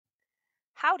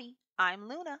Howdy, I'm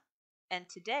Luna, and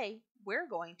today we're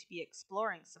going to be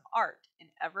exploring some art in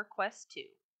Everquest 2.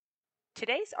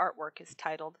 Today's artwork is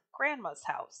titled Grandma's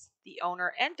House. The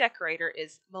owner and decorator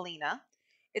is Mehlena.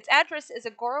 Its address is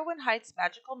Agorowin Heights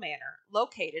Magical Manor,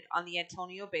 located on the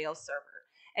Antonio Bayo server,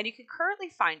 and you can currently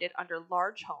find it under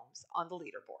large homes on the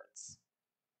leaderboards.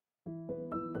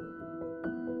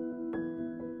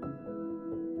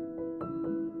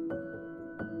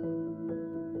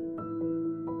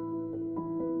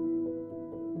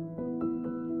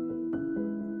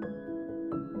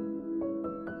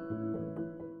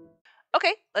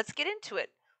 Okay, let's get into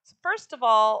it. So first of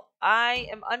all, I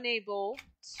am unable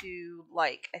to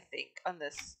I think, on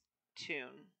this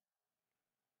tune.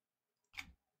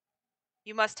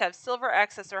 You must have silver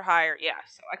access or higher. Yeah,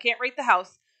 so I can't rate the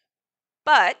house,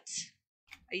 but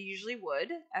I usually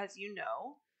would, as you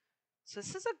know. So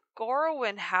this is a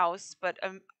Gorowin house, but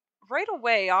right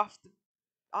away off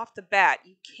the bat,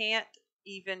 you can't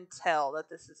even tell that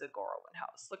this is a Gorowin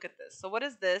house. Look at this. So what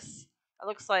is this? It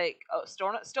looks like, oh,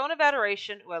 Stone of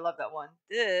Adoration. Oh, I love that one.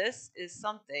 This is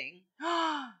something.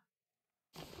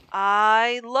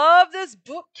 I love this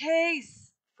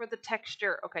bookcase for the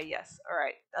texture. Okay, yes. All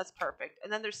right. That's perfect.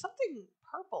 And then there's something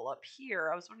purple up here.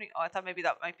 I was wondering, oh, I thought maybe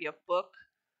that might be a book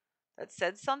that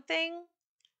said something.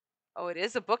 Oh, it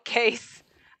is a bookcase.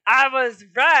 I was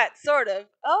right, sort of.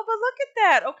 Oh, but look at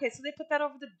that. Okay, so they put that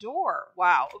over the door.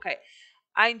 Wow. Okay.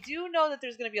 I do know that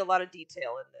there's going to be a lot of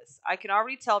detail in this. I can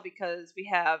already tell because we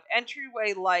have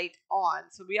entryway light on.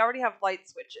 So we already have light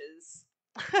switches.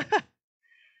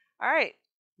 All right.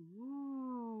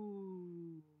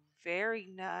 Ooh, very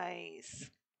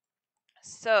nice.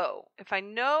 So, if I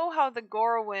know how the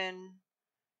Gorowin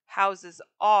houses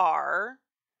are,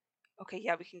 okay,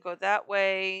 yeah, we can go that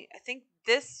way. I think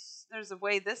there's a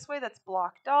way this way that's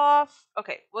blocked off.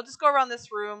 Okay, we'll just go around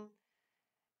this room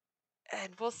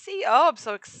and we'll see. Oh, I'm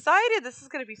so excited. This is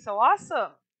going to be so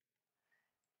awesome.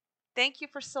 Thank you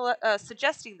for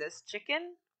suggesting this,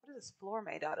 chicken. What is this floor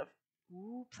made out of?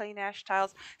 Ooh, plain ash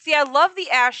tiles. See, I love the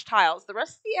ash tiles. The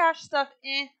rest of the ash stuff,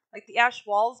 like the ash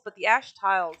walls, but the ash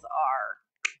tiles are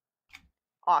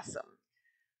awesome.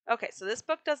 Okay, so this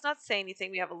book does not say anything.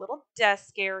 We have a little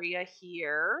desk area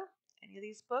here. Any of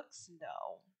these books?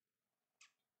 No.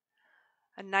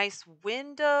 A nice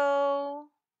window.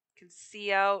 You can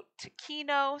see out to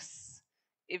Kinos,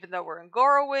 even though we're in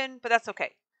Gorowin, but that's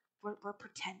okay. We're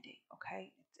pretending,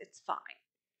 okay? It's fine.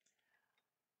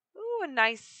 Ooh, a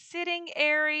nice sitting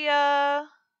area.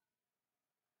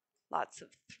 Lots of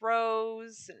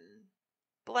throws and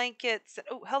blankets. And,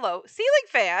 oh, hello. Ceiling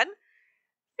fan.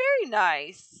 Very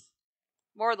nice.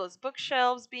 More of those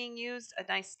bookshelves being used. A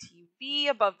nice TV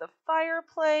above the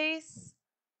fireplace.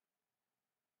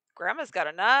 Grandma's got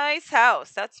a nice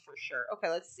house, that's for sure. Okay,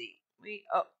 let's see.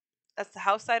 That's the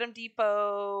House Item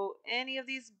Depot. Any of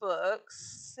these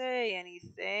books say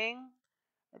anything?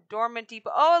 A dormant depot.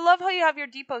 Oh, I love how you have your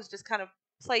depots just kind of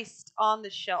placed on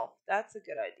the shelf. That's a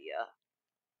good idea.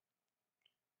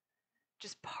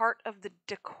 Just part of the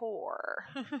decor.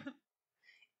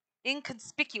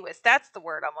 Inconspicuous. That's the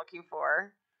word I'm looking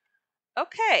for.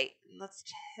 Okay, let's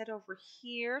head over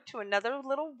here to another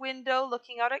little window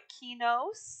looking out at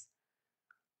Kinos.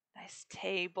 Nice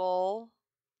table.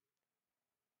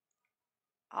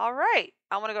 All right,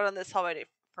 I want to go down this hallway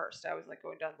first. I was like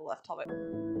going down the left hallway.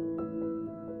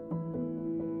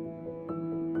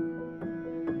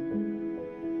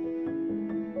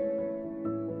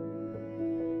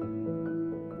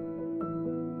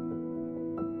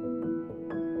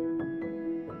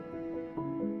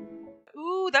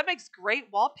 Ooh, that makes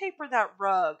great wallpaper, that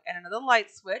rug. And another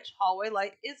light switch. Hallway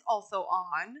light is also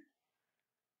on.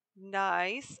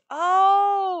 Nice.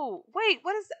 Oh, wait,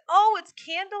 what is it? Oh, it's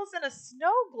candles and a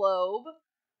snow globe.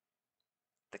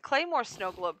 The Claymore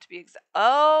snow globe, to be exact.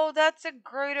 Oh, that's a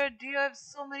great idea. I have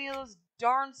so many of those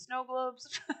darn snow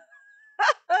globes.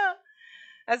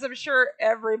 As I'm sure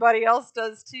everybody else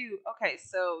does too. Okay,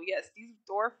 so yes, these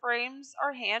door frames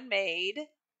are handmade.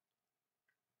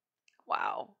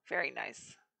 Wow, very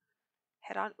nice.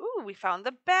 Head on. Ooh, we found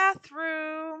the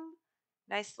bathroom.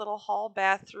 Nice little hall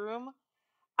bathroom.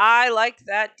 I like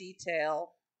that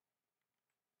detail.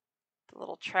 The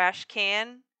little trash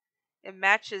can. It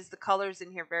matches the colors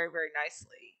in here very, very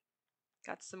nicely.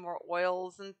 Got some more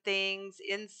oils and things.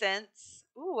 Incense.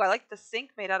 Ooh, I like the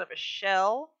sink made out of a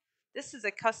shell. This is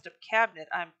a custom cabinet,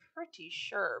 I'm pretty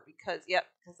sure, because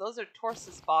those are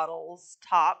Torsus bottles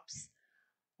tops.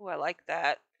 Ooh, I like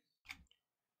that.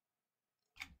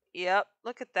 Yep,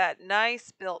 look at that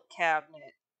nice built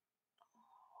cabinet.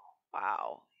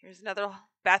 Wow, here's another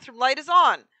bathroom light is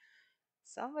on.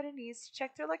 Somebody needs to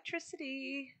check their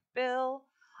electricity. spill.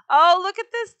 Oh, look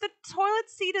at this. The toilet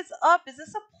seat is up. Is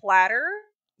this a platter?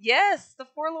 Yes, the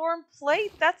forlorn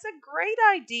plate. That's a great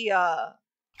idea.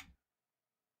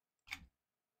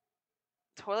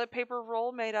 Toilet paper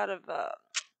roll made out of a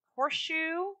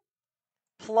horseshoe.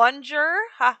 Plunger.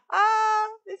 Ha ha.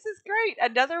 This is great.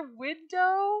 Another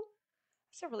window.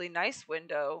 It's a really nice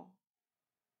window.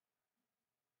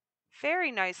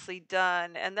 Very nicely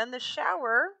done. And then the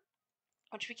shower,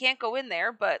 which we can't go in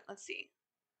there, but let's see.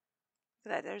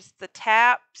 Look at that. There's the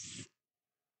taps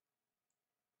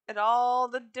and all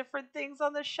the different things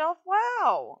on the shelf.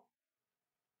 Wow.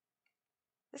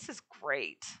 This is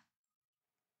great.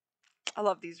 I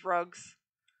love these rugs.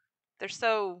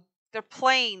 They're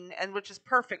plain, and which is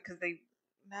perfect because they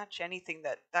match anything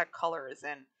that color is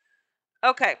in.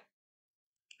 Okay.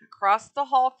 Across the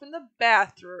hall from the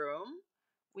bathroom,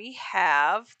 we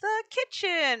have the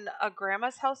kitchen. A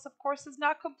grandma's house, of course, is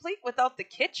not complete without the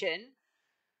kitchen.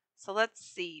 So let's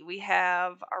see. We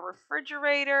have our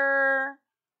refrigerator,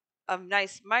 a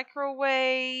nice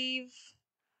microwave.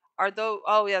 Are those?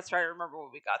 Oh, yeah, that's right. I remember when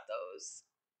we got those.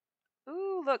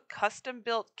 Ooh, look, custom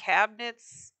built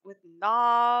cabinets with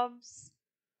knobs.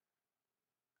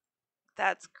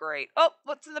 That's great. Oh,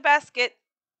 what's in the basket?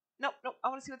 Nope, nope. I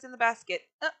want to see what's in the basket.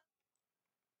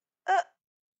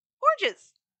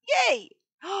 Oranges. Yay!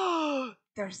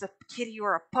 There's a kitty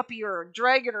or a puppy or a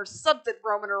dragon or something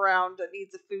roaming around that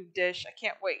needs a food dish. I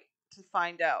can't wait to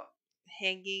find out.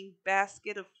 Hanging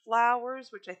basket of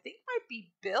flowers, which I think might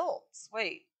be built.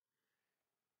 Wait.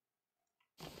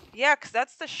 Yeah, because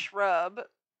that's the shrub.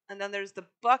 And then there's the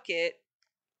bucket.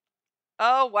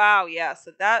 Oh, wow. Yeah,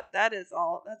 so that is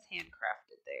all. That's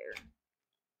handcrafted there.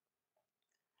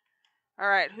 All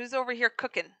right, who's over here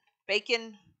cooking?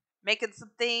 Bacon? Making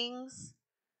some things?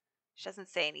 She doesn't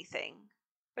say anything.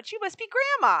 But you must be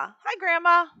Grandma. Hi,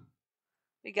 Grandma.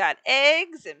 We got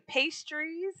eggs and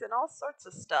pastries and all sorts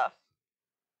of stuff.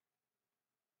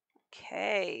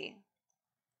 Okay.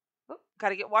 Oh,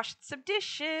 gotta get washing some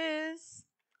dishes.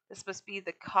 This must be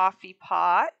the coffee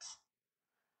pot.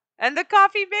 And the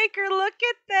coffee maker. Look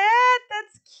at that.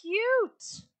 That's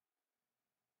cute.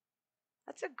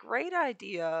 That's a great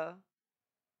idea.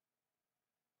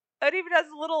 It even has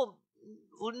a little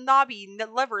knobby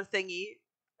lever thingy.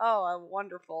 Oh,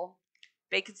 wonderful.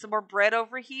 Baking some more bread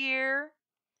over here.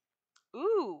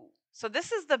 Ooh, so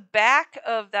this is the back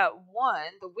of that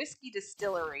one, the whiskey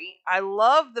distillery. I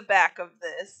love the back of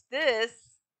this. This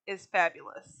is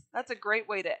fabulous. That's a great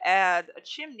way to add a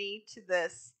chimney to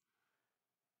this.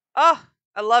 Oh,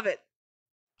 I love it.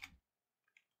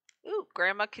 Ooh,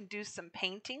 Grandma can do some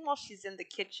painting while she's in the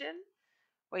kitchen,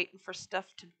 waiting for stuff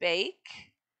to bake.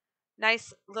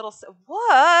 Nice little.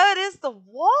 What is the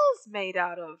walls made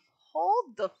out of?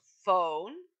 Hold the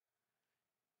phone.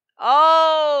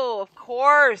 Oh, of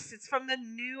course. It's from the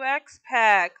new X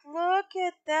Pack. Look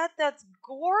at that. That's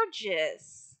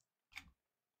gorgeous.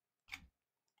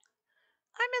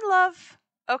 I'm in love.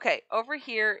 Okay, over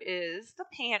here is the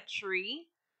pantry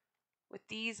with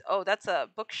these. Oh, that's a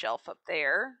bookshelf up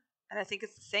there. And I think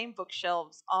it's the same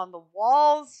bookshelves on the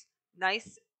walls.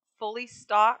 Nice, fully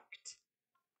stocked.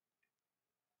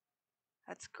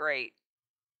 That's great.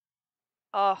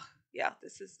 Oh, yeah,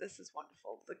 this is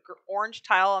wonderful. The orange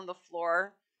tile on the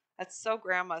floor. That's so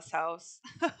grandma's house.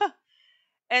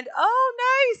 And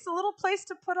oh, nice, a little place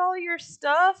to put all your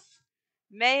stuff,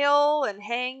 mail and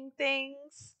hang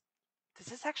things. Does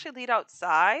this actually lead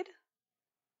outside?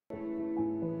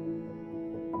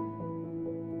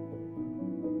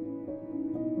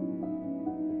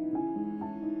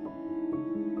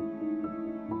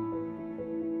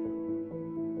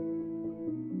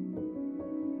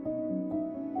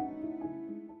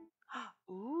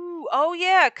 Ooh, oh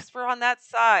yeah, because we're on that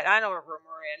side. I know what room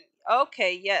we're in.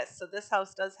 Okay, yes. So this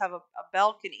house does have a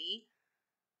balcony.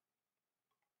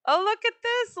 Oh, look at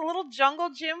this, a little jungle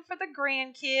gym for the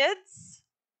grandkids.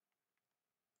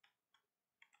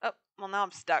 Oh, well, now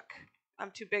I'm stuck.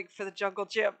 I'm too big for the jungle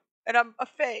gym. And I'm a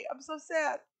fae. I'm so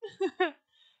sad.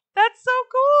 That's so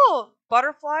cool.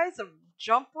 Butterflies, a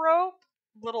jump rope,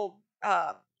 little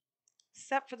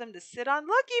set for them to sit on.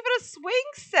 Look, even a swing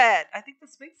set. I think the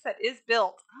swing set is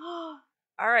built. All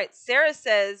right. Sarah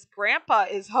says, Grandpa,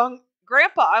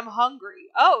 I'm hungry.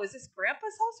 Oh, is this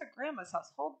Grandpa's house or Grandma's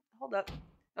house? Hold up.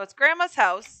 No, it's Grandma's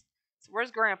house. So where's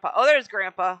Grandpa? Oh, there's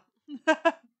Grandpa.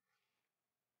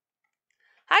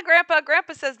 Hi, Grandpa.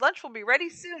 Grandpa says lunch will be ready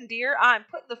soon, dear. I'm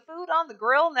putting the food on the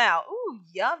grill now. Ooh,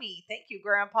 yummy. Thank you,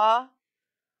 Grandpa.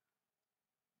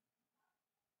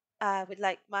 I would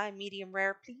like my medium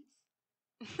rare, please.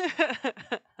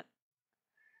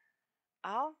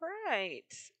 All right.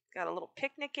 Got a little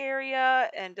picnic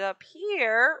area, and up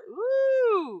here,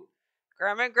 ooh,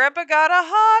 Grandma and Grandpa got a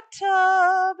hot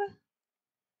tub.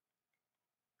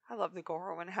 I love the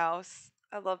Gorwin house.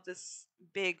 I love this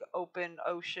big open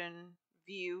ocean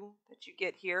view that you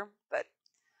get here, but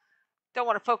don't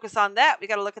want to focus on that. We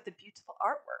got to look at the beautiful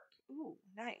artwork. Ooh,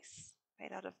 nice.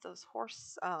 Made out of those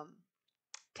horse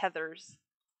tethers.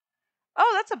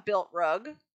 Oh, that's a built rug.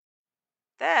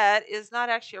 That is not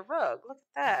actually a rug. Look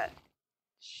at that.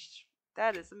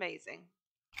 That is amazing.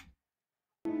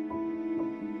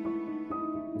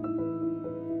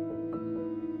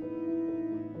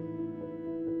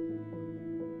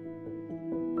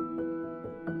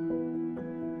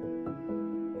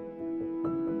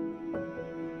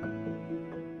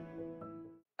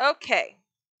 Okay.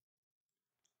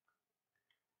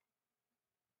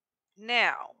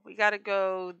 Now, we got to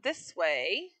go this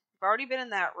way. We've already been in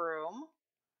that room.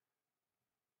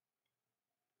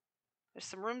 There's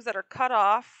some rooms that are cut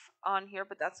off on here,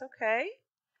 but that's okay.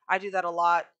 I do that a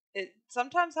lot.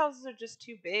 Sometimes houses are just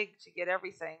too big to get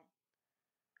everything.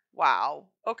 Wow.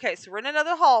 Okay, so we're in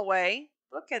another hallway.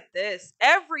 Look at this.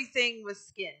 Everything was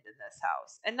skinned in this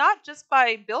house. And not just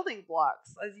by building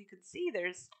blocks. As you can see,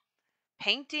 there's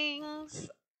paintings.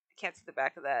 I can't see the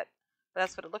back of that, but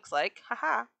that's what it looks like.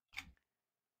 Haha.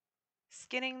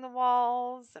 Skinning the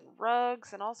walls and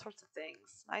rugs and all sorts of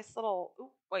things. Nice little...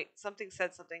 Ooh, wait, something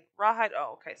said something. Rawhide.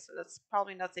 Oh, okay, so that's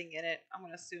probably nothing in it. I'm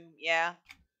going to assume, yeah.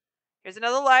 Here's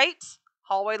another light.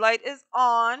 Hallway light is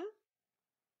on.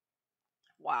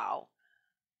 Wow.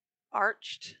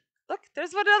 Arched. Look,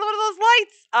 there's another one of those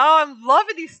lights. Oh, I'm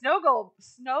loving these snow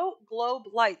globe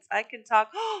lights. I can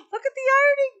talk. Oh, look at the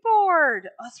ironing board.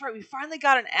 Oh, that's right. We finally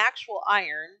got an actual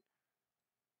iron.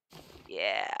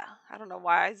 Yeah. I don't know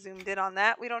why I zoomed in on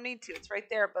that. We don't need to. It's right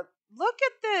there. But look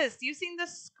at this. Using the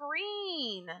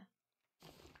screen.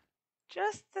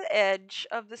 Just the edge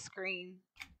of the screen.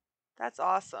 That's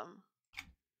awesome.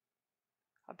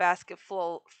 A basket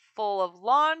full of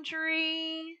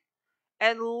laundry.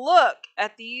 And look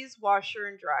at these washer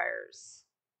and dryers.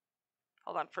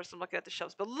 Hold on, first I'm looking at the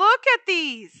shelves, but look at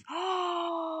these.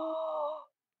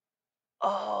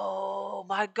 Oh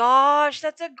my gosh,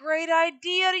 that's a great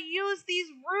idea to use these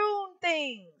rune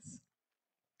things.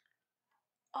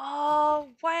 Oh,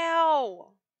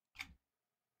 wow.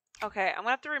 Okay, I'm going to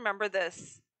have to remember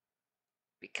this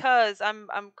because I'm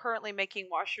currently making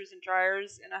washers and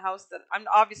dryers in a house that I'm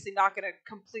obviously not going to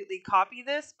completely copy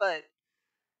this, but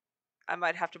I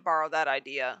might have to borrow that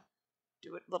idea.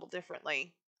 Do it a little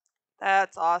differently.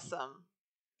 That's awesome.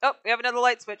 Oh, we have another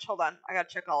light switch. Hold on. I got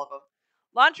to check all of them.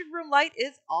 Laundry room light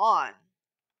is on.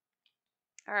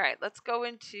 All right, let's go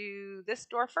into this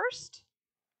door first.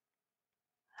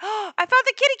 I found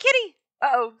the kitty.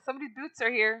 Uh-oh, somebody's boots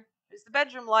are here. There's the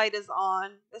bedroom light is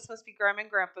on. This must be Grandma and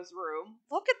Grandpa's room.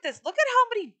 Look at this. Look at how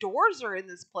many doors are in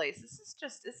this place.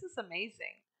 This is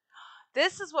amazing.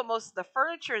 This is what most of the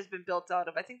furniture has been built out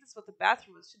of. I think this is what the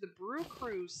bathroom is too. The Brew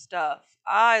Crew stuff.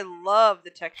 I love the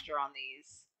texture on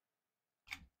these.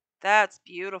 That's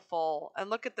beautiful. And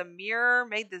look at the mirror.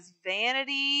 Made this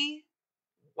vanity.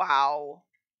 Wow.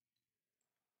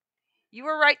 You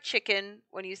were right, chicken,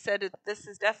 when you said that this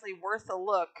is definitely worth a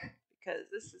look. Because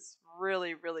this is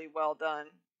really, really well done.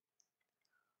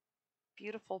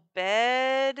 Beautiful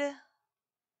bed.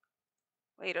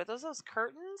 Wait, are those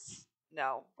curtains?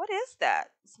 No. What is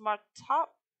that? It's my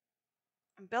top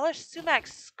embellished sumac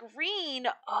screen.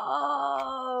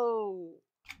 Oh.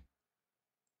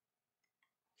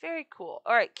 Very cool.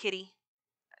 All right, kitty.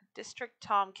 District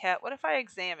Tomcat. What if I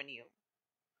examine you?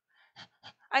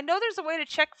 I know there's a way to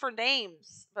check for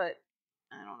names, but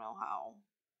I don't know how.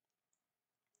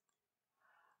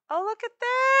 Oh, look at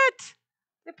that!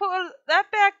 They put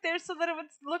that back there so that it would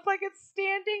look like it's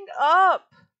standing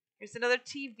up. Here's another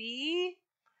TV.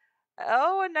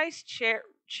 Oh, a nice chair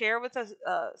with a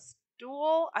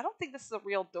stool. I don't think this is a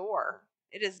real door.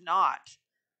 It is not.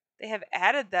 They have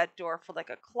added that door for like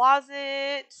a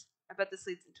closet. I bet this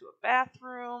leads into a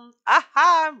bathroom.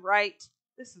 Aha, I'm right.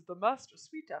 This is the master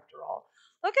suite after all.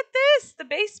 Look at this, the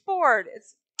baseboard.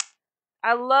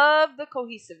 I love the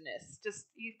cohesiveness. Just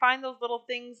you find those little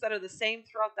things that are the same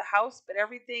throughout the house, but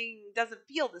everything doesn't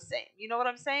feel the same. You know what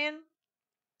I'm saying?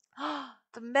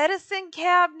 The medicine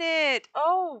cabinet.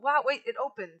 Oh, wow. Wait, it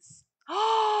opens.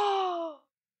 Oh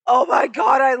my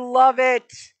God, I love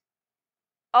it.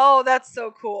 Oh, that's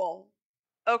so cool.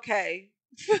 Okay.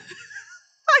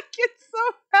 I get so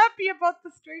happy about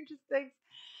the strangest things.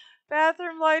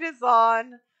 Bathroom light is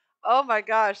on. Oh my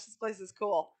gosh, this place is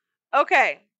cool.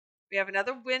 Okay. We have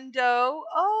another window.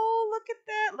 Oh, look at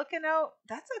that. Looking out.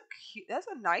 That's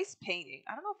a nice painting.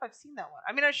 I don't know if I've seen that one.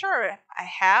 I mean, I'm sure I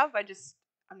have.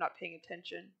 I'm not paying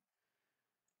attention.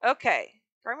 Okay.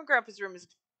 Grandma and Grandpa's room is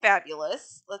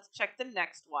fabulous. Let's check the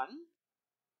next one.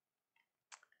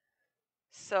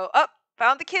 So,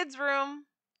 found the kids' room.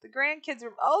 The grandkids'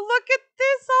 room. Oh, look at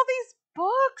this. All these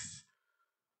books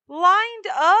lined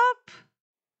up.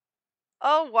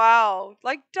 Oh, wow.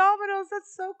 Like dominoes.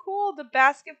 That's so cool. The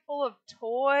basket full of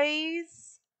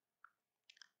toys.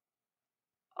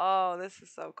 Oh, this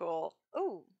is so cool.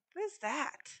 Ooh, what is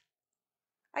that?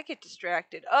 I get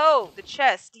distracted. Oh, the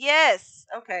chest. Yes.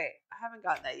 Okay. I haven't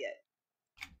gotten that yet.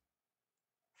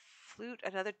 Flute,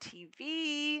 another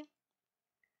TV.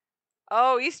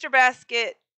 Oh, Easter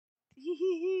basket.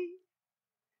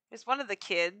 There's one of the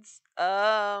kids.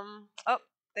 Oh,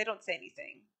 they don't say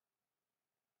anything.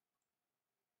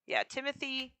 Yeah,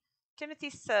 Timothy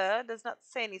Sir does not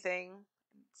say anything.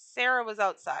 Sarah was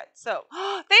outside. So, they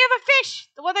have a fish!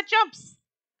 The one that jumps.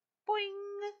 Boing.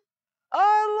 Oh,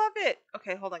 I love it.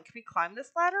 Okay, hold on. Can we climb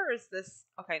this ladder or is this...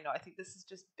 Okay, no, I think this is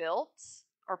just built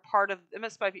or part of... It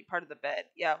might be part of the bed.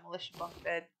 Yeah, militia bunk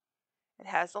bed. It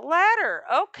has a ladder.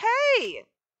 Okay.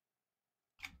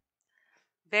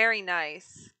 Very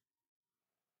nice.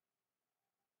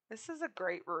 This is a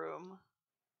great room.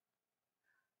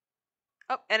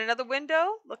 Oh, and another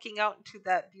window looking out into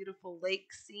that beautiful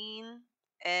lake scene.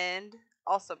 And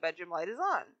also bedroom light is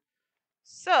on.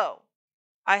 So,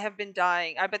 I have been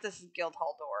dying. I bet this is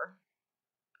Guildhall door.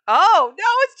 Oh, no,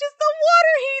 it's just the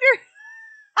water heater.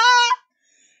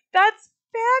 That's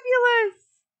fabulous.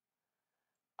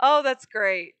 Oh, that's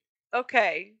great.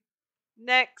 Okay.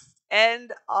 Next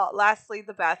and lastly,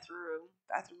 the bathroom.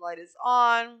 Bathroom light is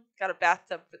on. Got a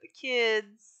bathtub for the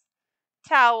kids.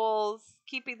 Towels.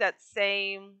 Keeping that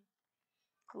same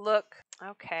look.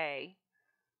 Okay.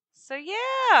 So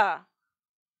yeah.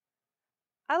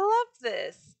 I love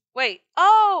this. Wait.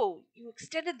 Oh, you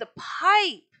extended the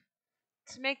pipe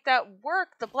to make that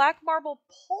work. The black marble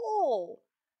pole.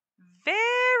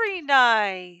 Very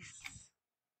nice.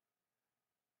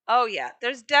 Oh yeah,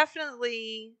 there's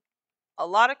definitely a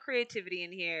lot of creativity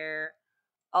in here.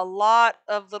 A lot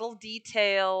of little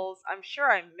details. I'm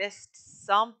sure I missed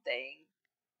something.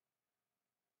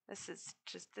 This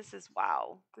is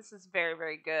wow. This is very,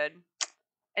 very good.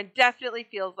 And definitely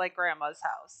feels like Grandma's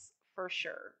house, for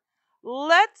sure.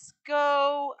 Let's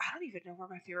go. I don't even know where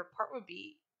my favorite part would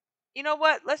be. You know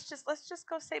what? Let's just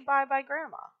go say bye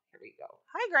Grandma. Here we go.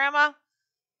 Hi Grandma.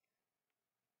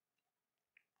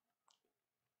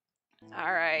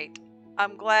 All right.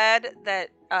 I'm glad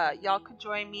that y'all could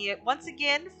join me once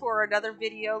again for another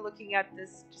video looking at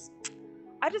this.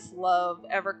 I just love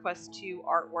Everquest 2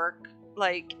 artwork.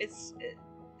 Like it's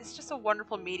just a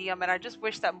wonderful medium, and I just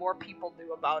wish that more people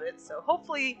knew about it. So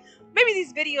hopefully, maybe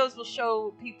these videos will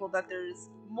show people that there's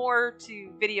more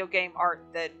to video game art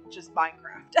than just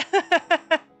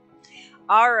Minecraft.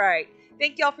 All right.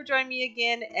 Thank y'all for joining me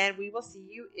again, and we will see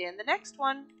you in the next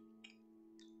one.